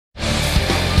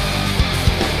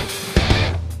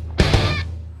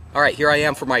All right, here I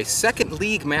am for my second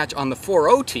league match on the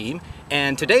 4-0 team,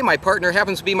 and today my partner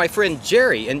happens to be my friend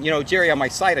Jerry. And you know, Jerry, on my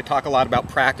site I talk a lot about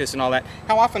practice and all that.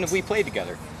 How often have we played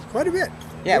together? Quite a bit.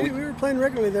 Yeah, we were playing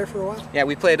regularly there for a while. Yeah,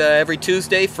 we played every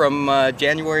Tuesday from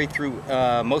January through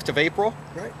most of April.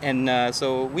 Right. And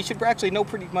so we should actually know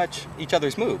pretty much each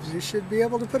other's moves. You should be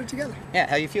able to put it together. Yeah,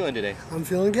 how you feeling today? I'm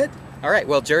feeling good. All right,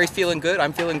 well, Jerry's feeling good,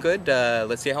 I'm feeling good.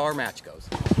 Let's see how our match goes.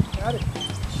 Got it.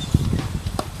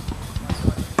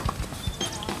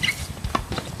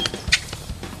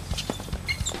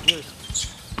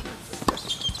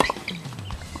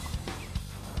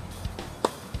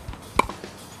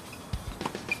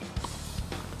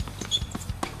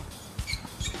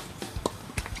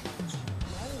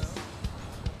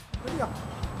 There you go.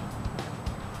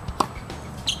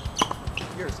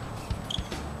 Yours.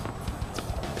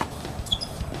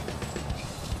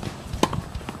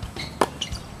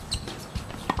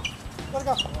 Let it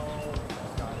go.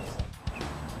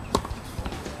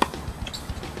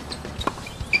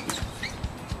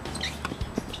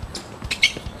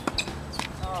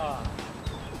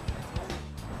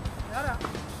 That out.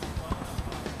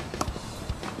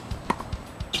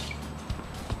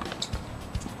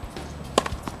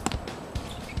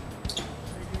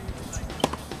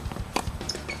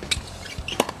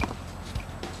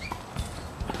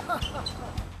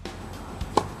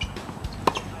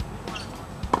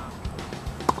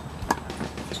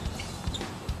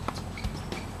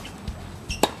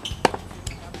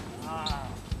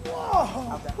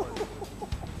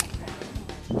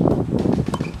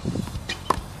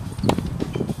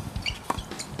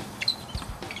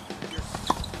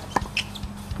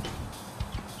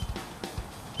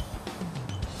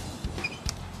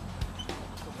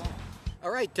 All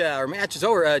right, our match is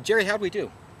over. Jerry, how'd we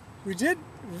do? We did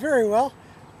very well.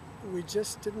 We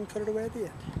just didn't put it away at the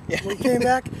end. Yeah. We came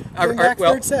back, Well,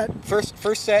 third set.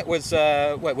 First set was,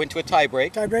 went to a tie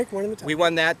break. Tie break, one in the tie. We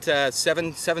won that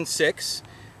 7-6.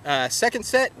 Second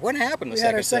set, what happened? We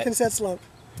had our second set slump.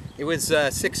 It was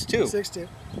 6-2. 6-2.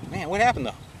 Man, what happened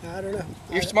though? I don't know.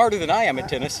 You're smarter than I am at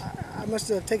tennis. I must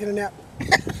have taken a nap.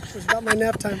 It was about my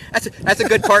nap time. That's a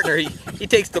good partner. He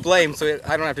takes the blame, so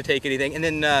I don't have to take anything. And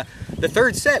then the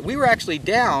third set, we were actually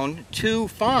down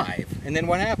 2-5. And then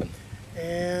what happened?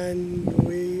 And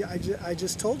I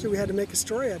just told you we had to make a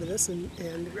story out of this,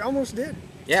 and we almost did.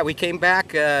 Yeah, we came back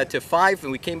to 5,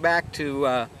 and we came back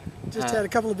to Just had a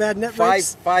couple of bad net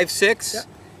breaks. 5-6. Yep.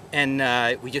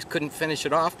 And we just couldn't finish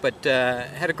it off, but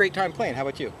had a great time playing. How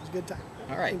about you? It was a good time.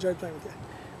 All right. Enjoyed playing with you.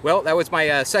 Well, that was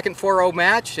my second 4-0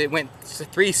 match. It went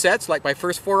 3 sets like my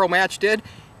first 4-0 match did,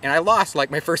 and I lost like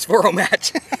my first 4-0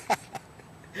 match.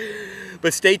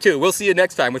 But stay tuned. We'll see you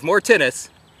next time with more tennis.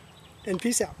 And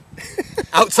peace out.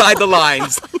 Outside the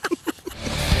lines.